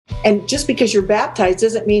And just because you're baptized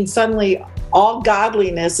doesn't mean suddenly all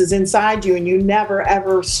godliness is inside you and you never,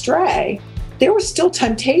 ever stray. There were still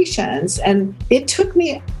temptations, and it took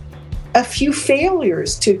me a few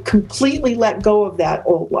failures to completely let go of that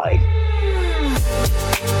old life.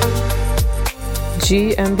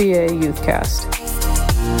 GMBA Youthcast.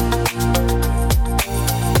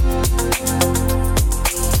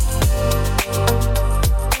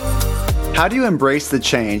 How do you embrace the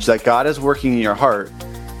change that God is working in your heart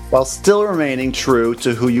while still remaining true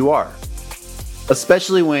to who you are?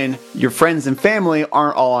 Especially when your friends and family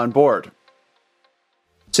aren't all on board.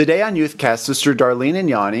 Today on Youthcast, Sister Darlene and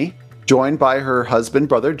Yanni, joined by her husband,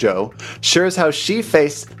 Brother Joe, shares how she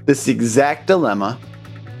faced this exact dilemma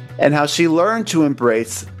and how she learned to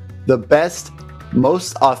embrace the best,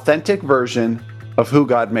 most authentic version of who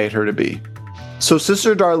God made her to be. So,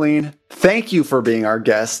 Sister Darlene, thank you for being our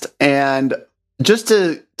guest. And just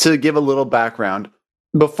to give a little background,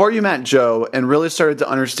 before you met Joe and really started to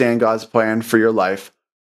understand God's plan for your life,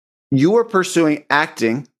 you were pursuing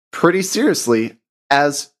acting pretty seriously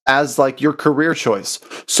as like your career choice.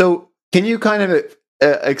 So can you kind of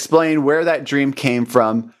explain where that dream came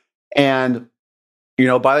from? And, you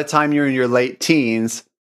know, by the time you're in your late teens,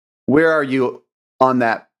 where are you on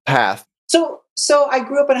that path? So I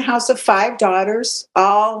grew up in a house of 5 daughters,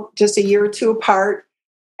 all just a year or two apart.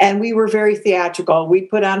 And we were very theatrical. We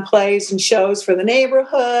put on plays and shows for the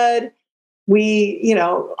neighborhood. We,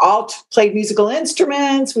 all played musical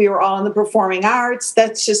instruments. We were all in the performing arts.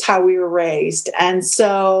 That's just how we were raised. And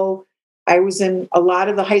so I was in a lot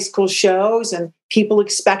of the high school shows, and people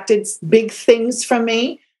expected big things from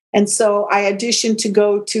me. And so I auditioned to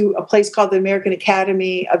go to a place called the American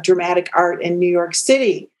Academy of Dramatic Art in New York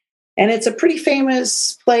City. And it's a pretty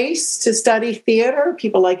famous place to study theater.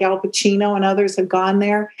 People like Al Pacino and others have gone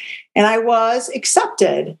there. And I was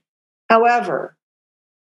accepted. However,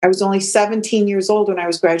 I was only 17 years old when I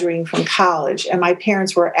was graduating from college. And my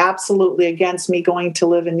parents were absolutely against me going to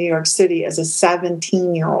live in New York City as a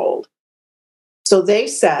 17-year-old. So they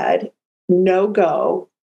said, no, go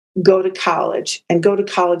to college, and go to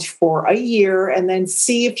college for a year and then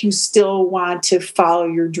see if you still want to follow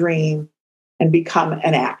your dream and become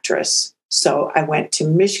an actress. So I went to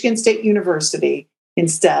Michigan State University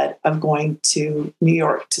instead of going to New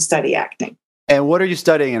York to study acting. And what are you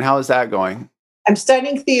studying, and how is that going? I'm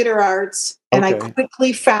studying theater arts, and I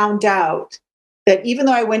quickly found out that even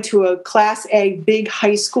though I went to a Class A big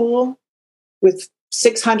high school with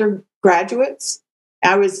 600 graduates,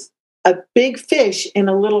 I was a big fish in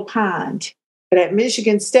a little pond. But at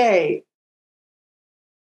Michigan State,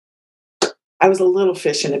 I was a little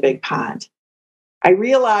fish in a big pond. I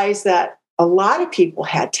realized that a lot of people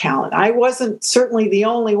had talent. I wasn't certainly the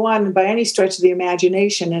only one by any stretch of the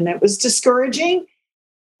imagination, and it was discouraging.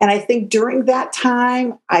 And I think during that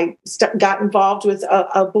time, I got involved with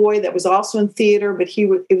a boy that was also in theater, but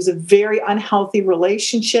it was a very unhealthy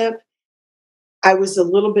relationship. I was a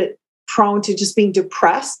little bit prone to just being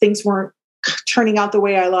depressed. Things weren't turning out the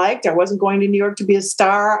way I liked. I wasn't going to New York to be a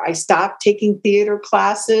star. I stopped taking theater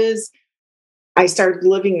classes. I started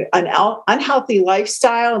living an unhealthy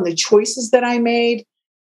lifestyle, and the choices that I made,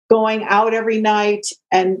 going out every night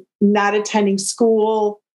and not attending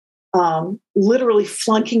school, literally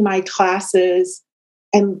flunking my classes,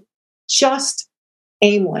 and just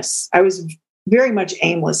aimless. I was very much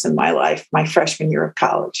aimless in my life, my freshman year of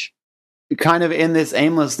college. Kind of in this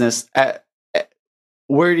aimlessness,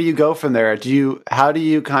 where do you go from there? How do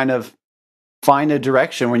you kind of find a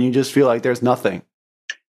direction when you just feel like there's nothing?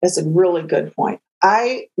 That's a really good point.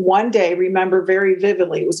 I one day remember very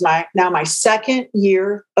vividly, it was my second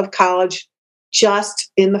year of college,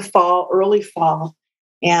 just in the fall, early fall.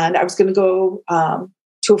 And I was going to go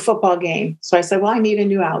to a football game. So I said, well, I need a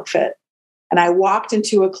new outfit. And I walked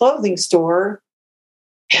into a clothing store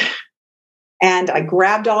and I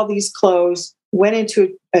grabbed all these clothes, went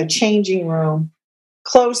into a changing room,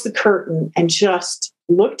 closed the curtain, and just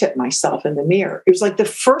looked at myself in the mirror. It was like the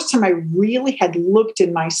first time I really had looked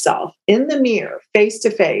in myself in the mirror, face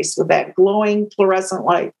to face with that glowing fluorescent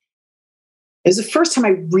light. It was the first time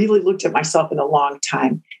I really looked at myself in a long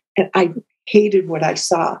time. And I hated what I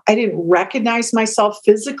saw. I didn't recognize myself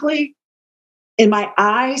physically. And my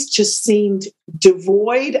eyes just seemed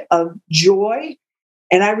devoid of joy.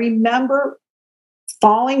 And I remember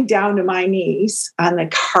falling down to my knees on the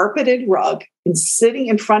carpeted rug and sitting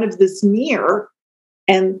in front of this mirror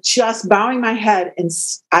and just bowing my head. And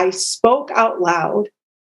I spoke out loud.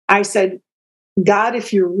 I said, God,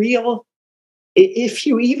 if you're real, if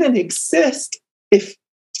you even exist,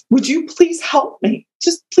 would you please help me?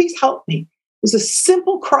 Just please help me. It was a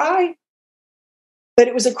simple cry, but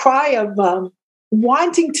it was a cry of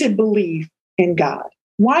wanting to believe in God,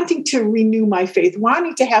 wanting to renew my faith,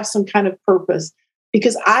 wanting to have some kind of purpose,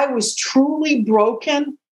 because I was truly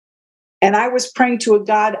broken and I was praying to a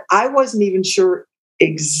God I wasn't even sure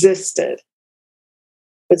existed.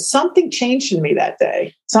 But something changed in me that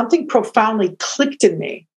day. Something profoundly clicked in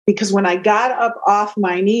me, because when I got up off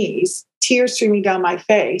my knees, tears streaming down my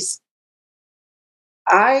face,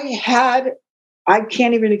 I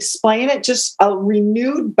can't even explain it, just a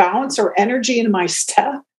renewed bounce or energy in my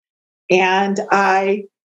step. And I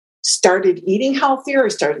started eating healthier. I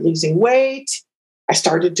started losing weight. I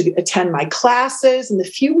started to attend my classes, and the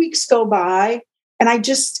few weeks go by and I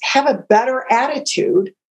just have a better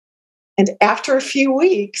attitude. And after a few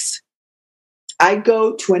weeks, I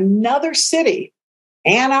go to another city,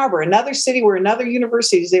 Ann Arbor, another city where another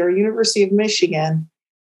university is there, University of Michigan.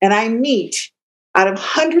 And I meet, out of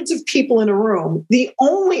hundreds of people in a room, the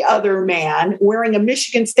only other man wearing a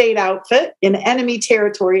Michigan State outfit in enemy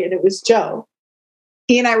territory, and it was Joe.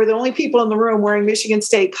 He and I were the only people in the room wearing Michigan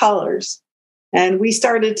State colors. And we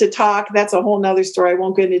started to talk. That's a whole nother story. I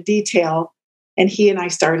won't go into detail. And he and I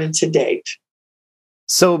started to date.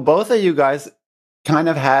 So both of you guys kind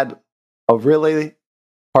of had a really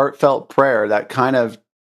heartfelt prayer that kind of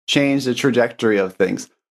changed the trajectory of things.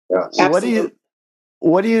 Yeah.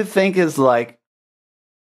 What do you think is like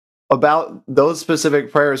about those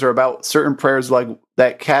specific prayers, or about certain prayers like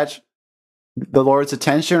that catch the Lord's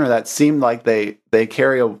attention, or that seem like they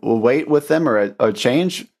carry a weight with them, or a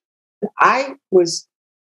change? I was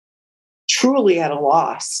truly at a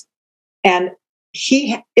loss, and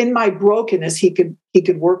he, in my brokenness, he could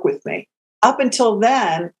work with me. Up until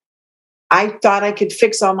then, I thought I could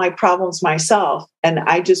fix all my problems myself, and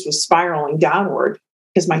I just was spiraling downward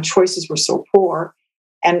because my choices were so poor.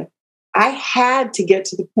 And I had to get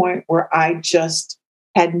to the point where I just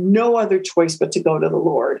had no other choice but to go to the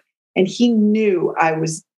Lord. And he knew I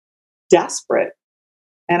was desperate.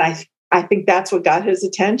 And I think that's what got his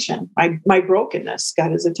attention. My brokenness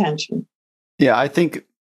got his attention. Yeah, I think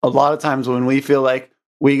a lot of times when we feel like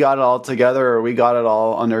we got it all together, or we got it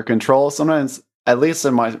all under control, sometimes, at least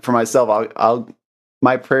for myself,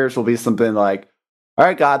 my prayers will be something like, all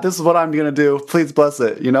right, God, this is what I'm going to do. Please bless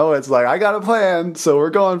it. It's like, I got a plan, so we're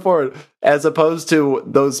going forward. As opposed to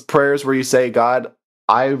those prayers where you say, God,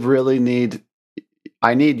 I need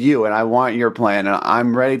you, and I want your plan, and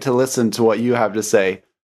I'm ready to listen to what you have to say.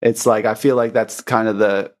 It's like, I feel like that's kind of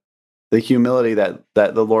the humility that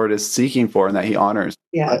the Lord is seeking for, and that he honors.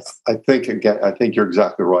 Yes. I think you're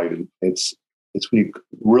exactly right. And it's when you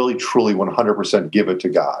really, truly 100% give it to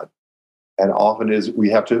God. And often we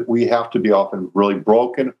have to be often really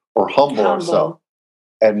broken or humble ourselves,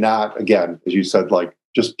 and not, again, as you said, like,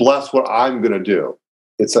 just bless what I'm going to do.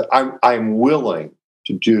 It's that I'm willing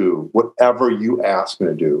to do whatever you ask me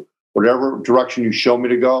to do, whatever direction you show me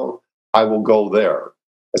to go, I will go there,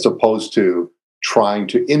 as opposed to trying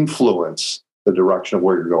to influence the direction of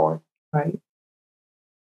where you're going. Right.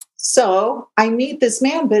 So I meet this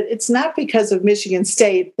man, but it's not because of Michigan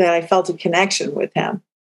State that I felt a connection with him.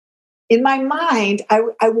 In my mind,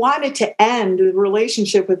 I wanted to end the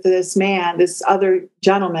relationship with this man, this other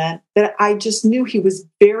gentleman, that I just knew he was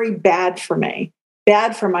very bad for me,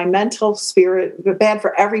 bad for my mental spirit, but bad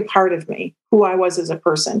for every part of me, who I was as a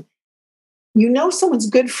person. Someone's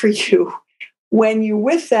good for you when you're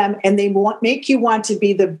with them and they make you want to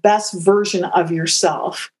be the best version of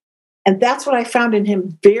yourself. And that's what I found in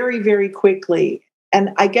him very, very quickly. And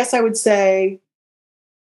I guess I would say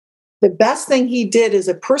the best thing he did as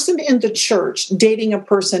a person in the church, dating a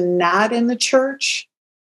person not in the church,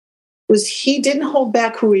 was he didn't hold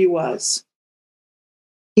back who he was.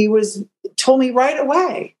 He told me right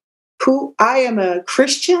away, I am a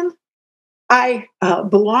Christian. I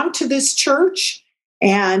belong to this church,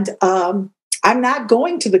 and I'm not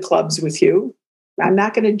going to the clubs with you. I'm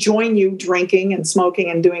not going to join you drinking and smoking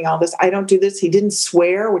and doing all this. I don't do this. He didn't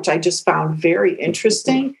swear, which I just found very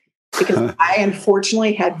interesting, because I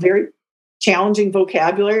unfortunately had very challenging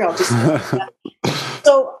vocabulary.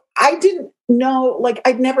 So I didn't know,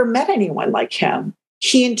 I'd never met anyone like him.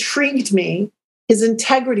 He intrigued me. His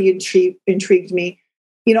integrity intrigued me.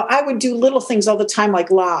 I would do little things all the time,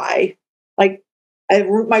 like lie. My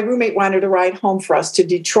roommate wanted to ride home for us to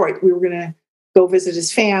Detroit. We were going to go visit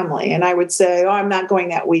his family. And I would say, I'm not going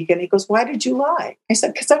that weekend. He goes, why did you lie? I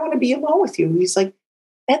said, because I want to be alone with you. He's like,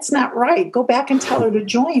 that's not right. Go back and tell her to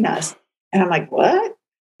join us. And I'm like, what?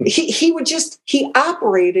 He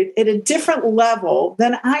operated at a different level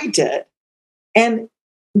than I did. And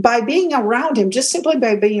by being around him, just simply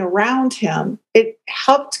by being around him, it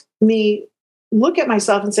helped me look at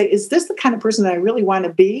myself and say, is this the kind of person that I really want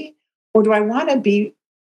to be? Or do I want to be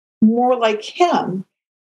more like him.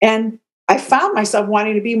 And I found myself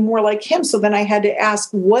wanting to be more like him. So then I had to ask,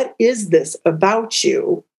 what is this about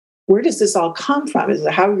you? Where does this all come from? Is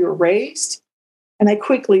it how you were raised? And I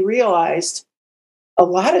quickly realized a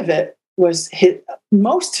lot of it was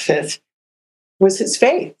most of it was his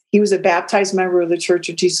faith. He was a baptized member of the Church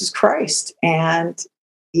of Jesus Christ, and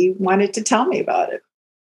he wanted to tell me about it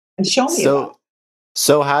and show me about it.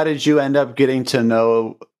 So how did you end up getting to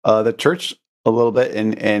know the church a little bit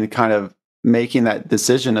and kind of making that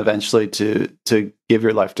decision eventually to give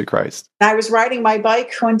your life to Christ? I was riding my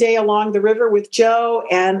bike one day along the river with Joe,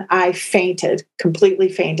 and I fainted, completely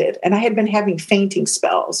fainted. And I had been having fainting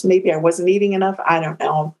spells. Maybe I wasn't eating enough. I don't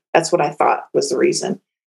know. That's what I thought was the reason.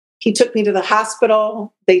 He took me to the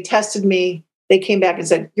hospital. They tested me. They came back and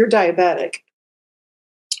said, "You're diabetic,"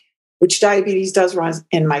 which diabetes does run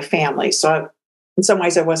in my family. So in some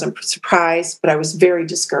ways I wasn't surprised, but I was very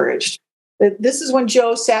discouraged. This is when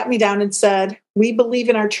Joe sat me down and said, "We believe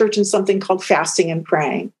in our church in something called fasting and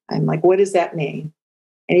praying." I'm like, "What does that mean?"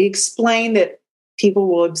 And he explained that people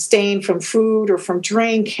will abstain from food or from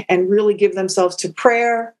drink and really give themselves to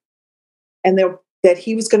prayer. And that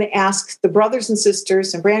he was going to ask the brothers and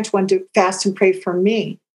sisters in Branch 1 to fast and pray for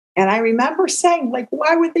me. And I remember saying, like,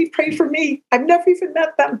 why would they pray for me? I've never even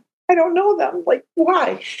met them. I don't know them. Like,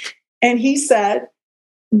 why? And he said,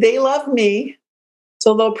 they love me,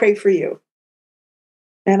 so they'll pray for you.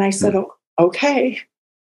 And I said, "Oh, okay."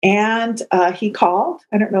 And he called.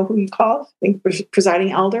 I don't know who he called. I think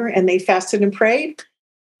presiding elder. And they fasted and prayed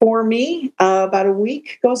for me. About a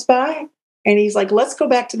week goes by. And he's like, "Let's go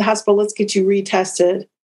back to the hospital. Let's get you retested."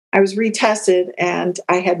 I was retested and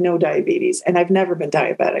I had no diabetes. And I've never been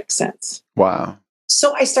diabetic since. Wow.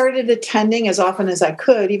 So I started attending as often as I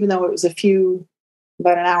could, even though it was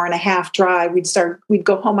about an hour and a half drive. We'd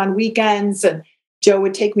go home on weekends, and Joe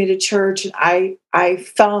would take me to church. And I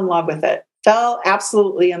fell in love with it, fell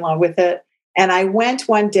absolutely in love with it. And I went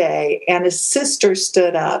one day and a sister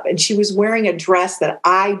stood up and she was wearing a dress that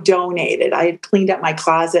I donated. I had cleaned up my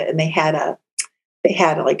closet, and they had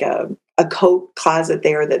like a coat closet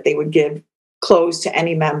there that they would give clothes to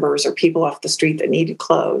any members or people off the street that needed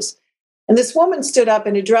clothes. And this woman stood up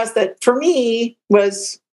in a dress that for me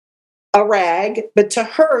was a rag, but to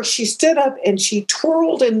her, she stood up and she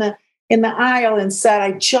twirled in the aisle and said,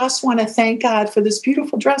 "I just want to thank God for this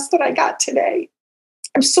beautiful dress that I got today.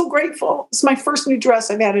 I'm so grateful. It's my first new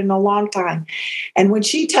dress I've had in a long time." And when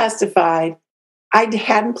she testified, I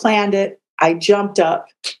hadn't planned it. I jumped up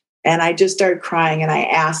and I just started crying, and I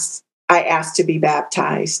asked to be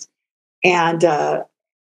baptized. And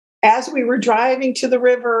as we were driving to the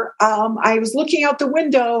river, I was looking out the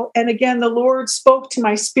window, and again, the Lord spoke to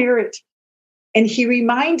my spirit, and he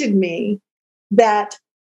reminded me that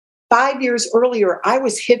 5 years earlier, I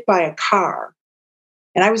was hit by a car,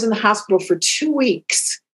 and I was in the hospital for 2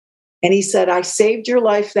 weeks. And he said, "I saved your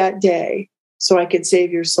life that day so I could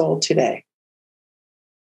save your soul today."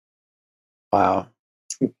 Wow.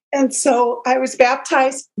 And so I was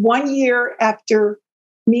baptized 1 year after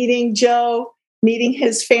meeting Joe, meeting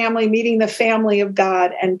his family, meeting the family of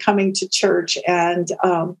God, and coming to church. And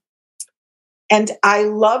I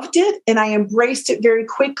loved it, and I embraced it very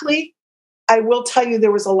quickly. I will tell you,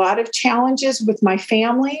 there was a lot of challenges with my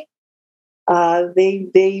family.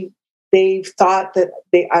 They thought that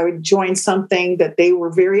I would join something that they were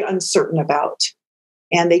very uncertain about.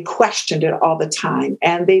 And they questioned it all the time.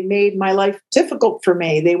 And they made my life difficult for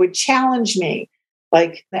me. They would challenge me.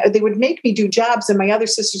 Like, they would make me do jobs, and my other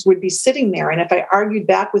sisters would be sitting there. And if I argued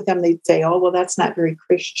back with them, they'd say, "Oh, well, that's not very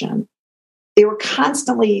Christian." They were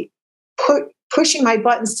constantly pushing my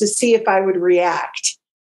buttons to see if I would react.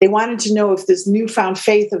 They wanted to know if this newfound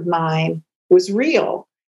faith of mine was real.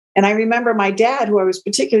 And I remember my dad, who I was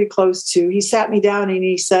particularly close to, he sat me down and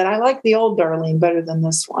he said, "I like the old Darlene better than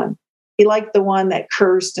this one." He liked the one that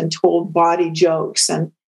cursed and told bawdy jokes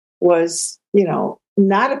and was,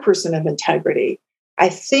 not a person of integrity. I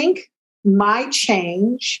think my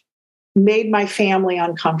change made my family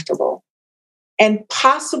uncomfortable. And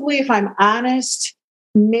possibly, if I'm honest,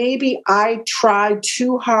 maybe I tried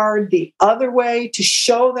too hard the other way to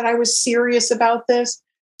show that I was serious about this.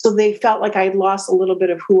 So they felt like I had lost a little bit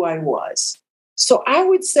of who I was. So I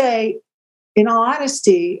would say, in all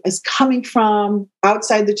honesty, as coming from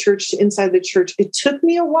outside the church to inside the church, it took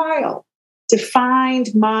me a while to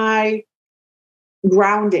find my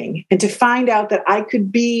grounding and to find out that I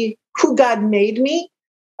could be who God made me.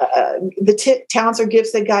 The talents or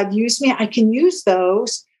gifts that God used me, I can use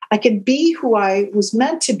those. I can be who I was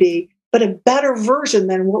meant to be, but a better version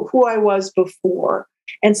than who I was before.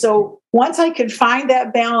 And so once I could find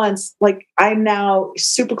that balance, like, I'm now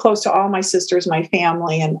super close to all my sisters, my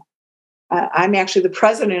family, and I'm actually the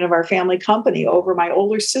president of our family company over my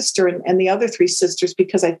older sister and the other three sisters,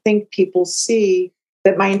 because I think people see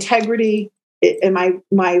that my integrity and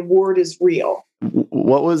my word is real.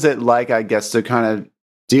 What was it like, I guess, to kind of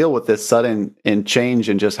deal with this sudden change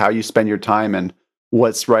in just how you spend your time and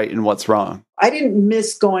what's right and what's wrong? I didn't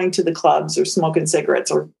miss going to the clubs or smoking cigarettes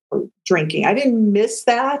or drinking. I didn't miss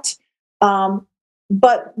that.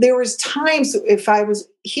 But there was times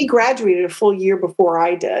he graduated a full year before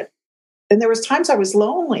I did. And there was times I was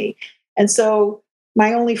lonely. And so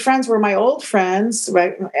my only friends were my old friends,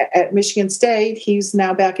 right, at Michigan State. He's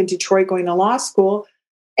now back in Detroit going to law school.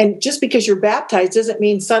 And just because you're baptized doesn't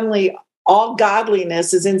mean suddenly all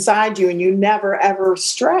godliness is inside you and you never, ever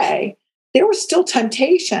stray. There were still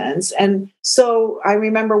temptations. And so I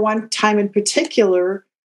remember one time in particular,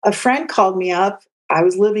 a friend called me up. I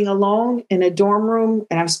was living alone in a dorm room,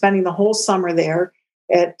 and I was spending the whole summer there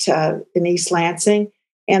in East Lansing.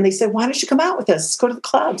 And they said, why don't you come out with us? Let's go to the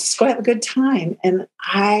clubs. Let's go have a good time. And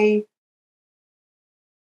I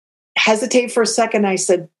hesitated for a second. I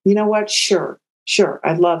said, you know what? Sure,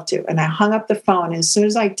 I'd love to. And I hung up the phone. And as soon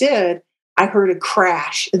as I did, I heard a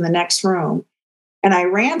crash in the next room. And I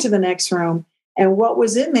ran to the next room. And what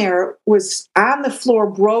was in there was on the floor,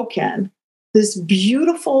 broken, this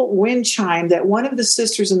beautiful wind chime that one of the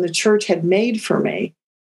sisters in the church had made for me.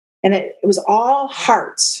 And it was all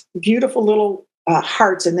hearts, beautiful little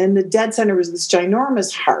hearts. And then the dead center was this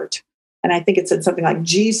ginormous heart. And I think it said something like,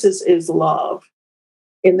 Jesus is love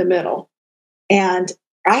in the middle. And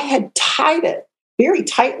I had tied it very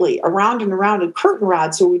tightly around and around a curtain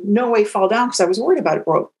rod so it would no way fall down, because I was worried about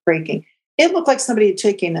it breaking. It looked like somebody had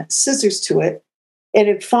taken scissors to it. It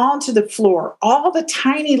had fallen to the floor. All the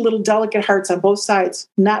tiny little delicate hearts on both sides,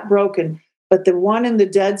 not broken, but the one in the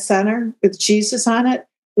dead center with Jesus on it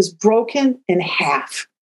was broken in half,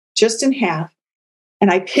 just in half. And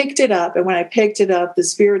I picked it up. And when I picked it up, the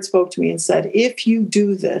Spirit spoke to me and said, if you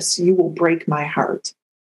do this, you will break my heart.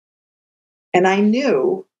 And I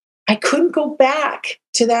knew I couldn't go back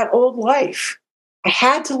to that old life. I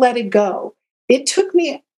had to let it go. It took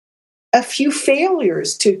me a few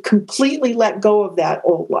failures to completely let go of that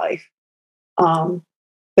old life.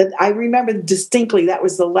 But I remember distinctly that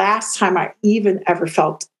was the last time I even ever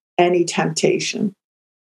felt any temptation.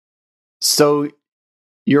 So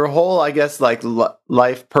your whole, I guess, like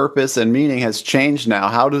life purpose and meaning has changed now.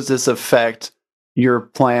 How does this affect your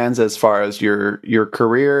plans as far as your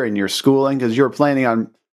career and your schooling? Because you're planning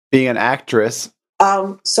on being an actress.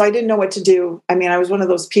 So I didn't know what to do. I mean, I was one of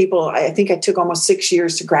those people, I think I took almost 6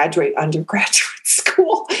 years to graduate undergraduate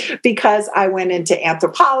school because I went into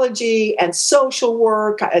anthropology and social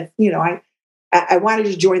work. I wanted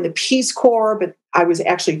to join the Peace Corps, but I was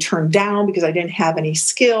actually turned down because I didn't have any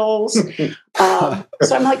skills. So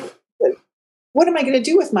I'm like, what am I going to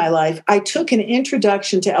do with my life? I took an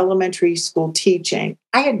introduction to elementary school teaching.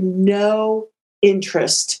 I had no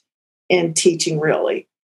interest in teaching, really.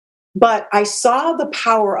 But I saw the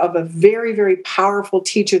power of a very, very powerful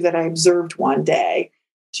teacher that I observed one day.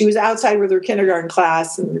 She was outside with her kindergarten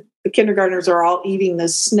class, and the kindergartners are all eating the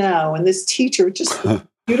snow. And this teacher, just a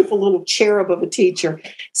beautiful little cherub of a teacher,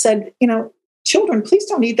 said, children, please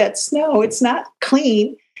don't eat that snow. It's not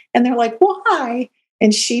clean. And they're like, why?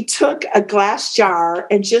 And she took a glass jar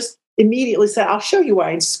and just immediately said, I'll show you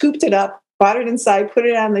why, and scooped it up, brought it inside, put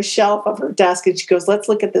it on the shelf of her desk, and she goes, let's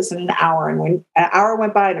look at this in an hour. And when an hour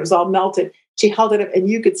went by and it was all melted, she held it up and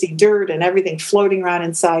you could see dirt and everything floating around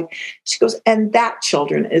inside. She goes, and that,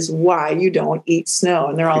 children, is why you don't eat snow.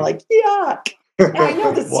 And they're all like, yuck. And I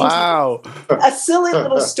know this wow. seems like a silly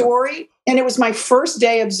little story. And it was my first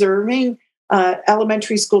day observing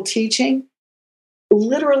elementary school teaching.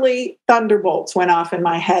 Literally thunderbolts went off in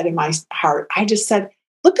my head and my heart. I just said,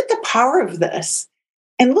 look at the power of this.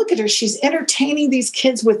 And look at her. She's entertaining these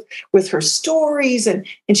kids with her stories, and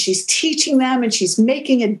she's teaching them, and she's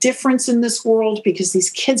making a difference in this world because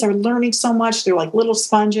these kids are learning so much. They're like little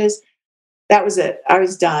sponges. That was it. I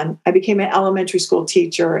was done. I became an elementary school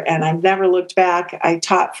teacher, and I've never looked back. I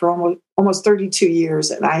taught for almost 32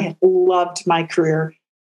 years, and I loved my career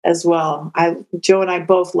as well. Joe and I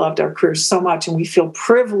both loved our careers so much, and we feel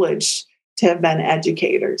privileged to have been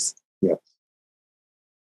educators. Yes.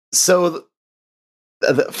 So,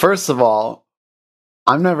 first of all,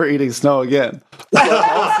 I'm never eating snow again.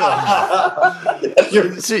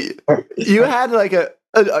 You had like a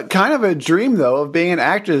kind of a dream, though, of being an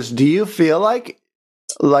actress. Do you feel like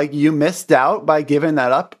you missed out by giving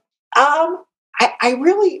that up? I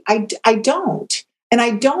really don't. And I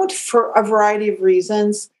don't for a variety of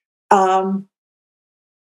reasons. I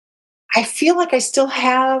feel like I still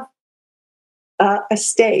have a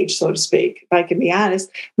stage, so to speak, if I can be honest.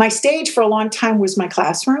 My stage for a long time was my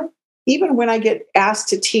classroom. Even when I get asked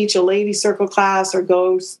to teach a lady circle class or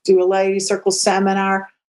go do a lady circle seminar,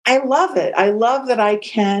 I love it. I love that I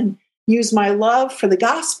can use my love for the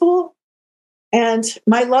gospel and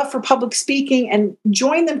my love for public speaking and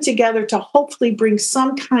join them together to hopefully bring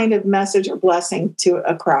some kind of message or blessing to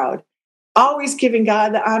a crowd. Always giving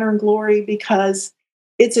God the honor and glory, because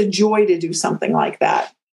it's a joy to do something like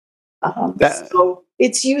that. So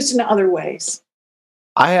it's used in other ways.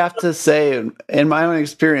 I have to say, in my own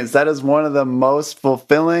experience, that is one of the most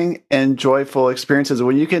fulfilling and joyful experiences,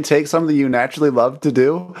 when you can take something you naturally love to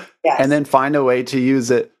do and then find a way to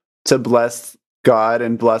use it to bless God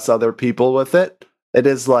and bless other people with it. It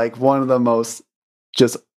is like one of the most,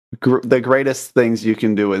 just the greatest things you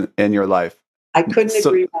can do in your life. I couldn't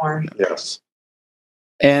agree more. Yes.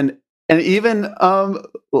 And even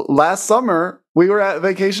last summer, we were at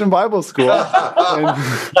Vacation Bible School.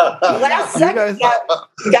 Last second,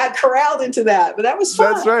 got corralled into that, but that was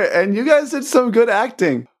fun. That's right. And you guys did some good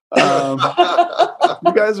acting. You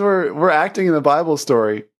guys were acting in the Bible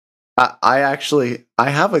story. I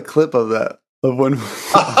have a clip of that. Of when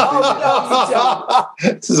Oh, no,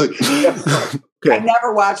 you don't. Okay. I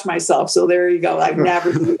never watch myself, so there you go. I've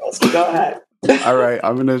never do this. Go ahead. All right,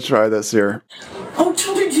 I'm going to try this here. Oh,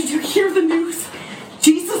 children, did you hear the news?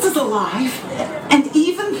 Jesus is alive, and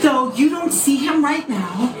even though you don't see him right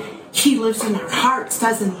now, he lives in our hearts,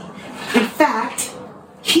 doesn't he? In fact,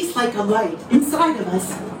 he's like a light inside of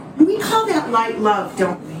us. And we call that light love,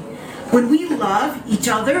 don't we? When we love each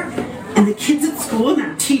other and the kids at school and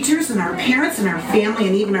our teachers and our parents and our family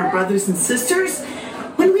and even our brothers and sisters,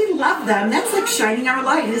 when we love them, that's like shining our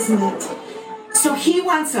light, isn't it? So he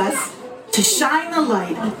wants us to shine the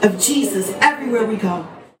light of Jesus everywhere we go.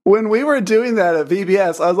 When we were doing that at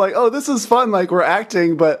VBS, I was like, oh, this is fun. Like, we're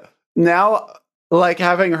acting. But now, like,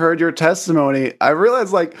 having heard your testimony, I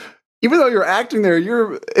realized, like, even though you're acting there,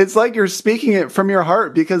 it's like you're speaking it from your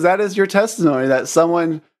heart, because that is your testimony, that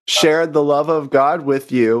someone shared the love of God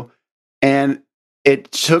with you, and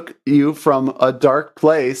it took you from a dark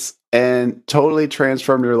place and totally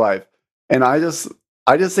transformed your life. And I just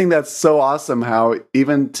think that's so awesome, how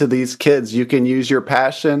even to these kids, you can use your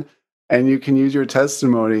passion and you can use your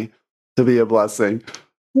testimony to be a blessing.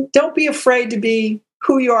 Don't be afraid to be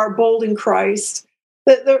who you are, bold in Christ.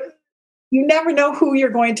 You never know who you're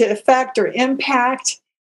going to affect or impact.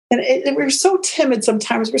 And we're so timid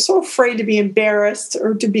sometimes. We're so afraid to be embarrassed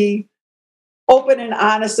or to be open and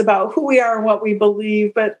honest about who we are and what we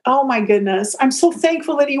believe. But oh my goodness, I'm so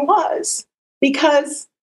thankful that he was, because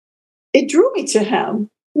it drew me to him.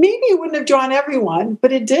 Maybe it wouldn't have drawn everyone,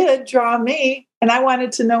 but it did draw me, and I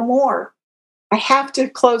wanted to know more. I have to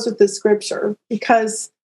close with this scripture,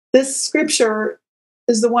 because this scripture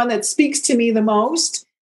is the one that speaks to me the most,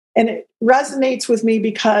 and it resonates with me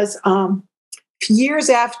because years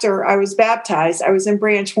after I was baptized, I was in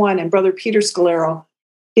Branch 1, and Brother Peter Scalero,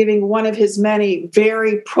 giving one of his many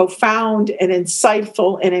very profound and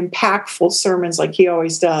insightful and impactful sermons, like he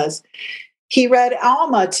always does. He read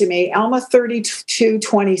Alma to me, Alma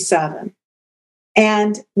 32:27.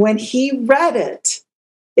 And when he read it,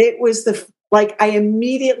 it was I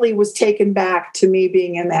immediately was taken back to me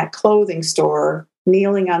being in that clothing store,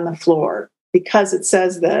 kneeling on the floor, because it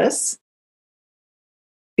says this: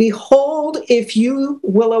 "Behold, if you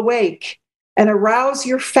will awake and arouse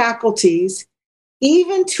your faculties,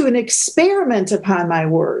 even to an experiment upon my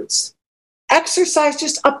words, exercise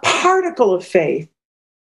just a particle of faith,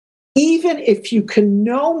 even if you can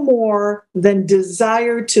no more than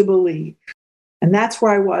desire to believe." And that's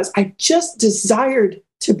where I was. I just desired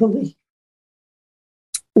to believe.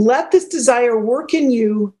 "Let this desire work in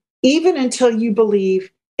you, even until you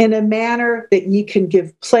believe, in a manner that ye can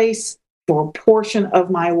give place for a portion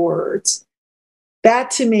of my words."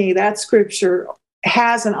 That, to me, that scripture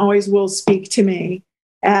has and always will speak to me,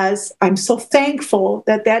 as I'm so thankful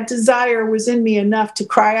that that desire was in me enough to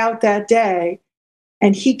cry out that day.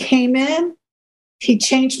 And he came in, he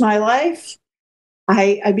changed my life.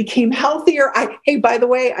 I became healthier. Hey, by the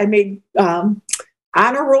way, I made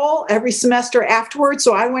honor roll every semester afterwards.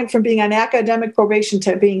 So I went from being on academic probation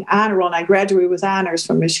to being honor roll, and I graduated with honors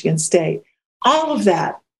from Michigan State. All of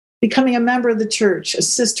that, becoming a member of the church, a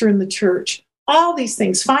sister in the church, all these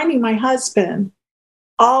things, finding my husband,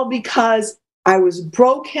 all because I was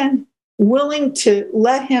broken, willing to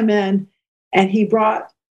let him in, and he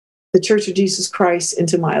brought the Church of Jesus Christ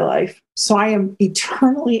into my life. So I am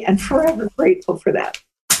eternally and forever grateful for that.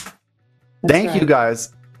 Thank you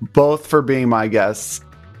guys both for being my guests.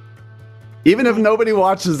 Even if nobody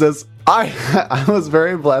watches this, I was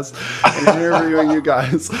very blessed in interviewing you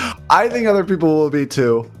guys. I think other people will be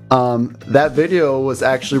too. That video was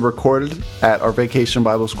actually recorded at our Vacation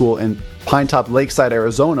Bible School in Pinetop Lakeside,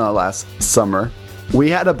 Arizona last summer. We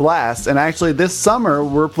had a blast, and actually this summer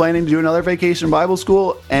we're planning to do another Vacation Bible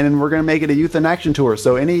School, and we're going to make it a Youth in Action tour.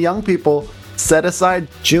 So any young people, set aside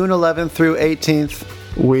June 11th through 18th.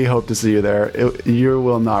 We hope to see you there. You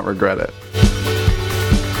will not regret it.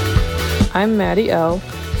 I'm Maddie L.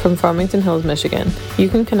 from Farmington Hills, Michigan. You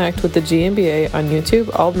can connect with the GMBA on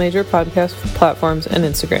YouTube, all major podcast platforms, and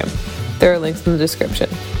Instagram. There are links in the description.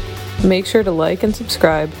 Make sure to like and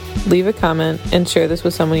subscribe, leave a comment, and share this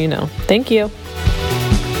with someone you know. Thank you.